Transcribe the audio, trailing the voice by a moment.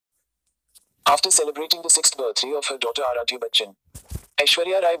After celebrating the 6th birthday of her daughter Aradhya Bachchan,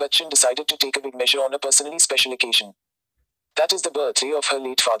 Aishwarya Rai Bachchan decided to take a big measure on a personally special occasion. That is the birthday of her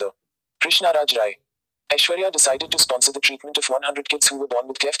late father, Krishna Raj Rai. Aishwarya decided to sponsor the treatment of 100 kids who were born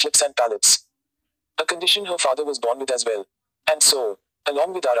with cleft lips and palates, a condition her father was born with as well. And so,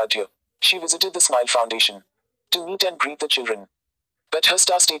 along with Aradhya, she visited the Smile Foundation to meet and greet the children. But her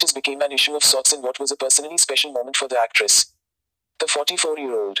star status became an issue of sorts in what was a personally special moment for the actress. The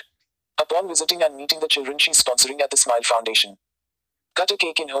 44-year-old, upon visiting and meeting the children she's sponsoring at the Smile Foundation, cut a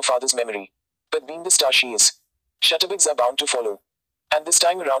cake in her father's memory. But being the star she is, shutterbugs are bound to follow. And this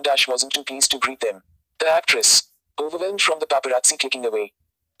time around Ash wasn't too pleased to greet them. The actress, overwhelmed from the paparazzi clicking away,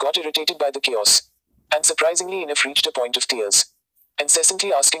 got irritated by the chaos, and surprisingly enough reached a point of tears,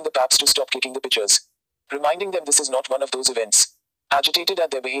 incessantly asking the paps to stop clicking the pictures, reminding them this is not one of those events. Agitated at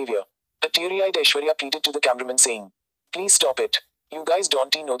their behavior, a teary-eyed Aishwarya pleaded to the cameraman saying, "Please stop it. You guys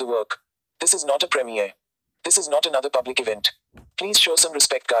don't know the work. This is not a premiere. This is not another public event. Please show some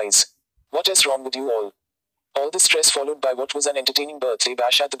respect, guys. What is wrong with you all?" All this stress followed by what was an entertaining birthday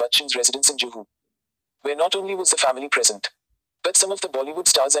bash at the Bachchan's residence in Juhu, where not only was the family present, but some of the Bollywood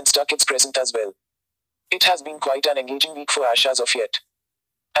stars and star kids present as well. It has been quite an engaging week for Ash as of yet,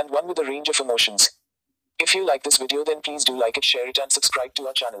 and one with a range of emotions. If you like this video then please do like it, share it and subscribe to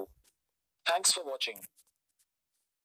our channel. Thanks for watching.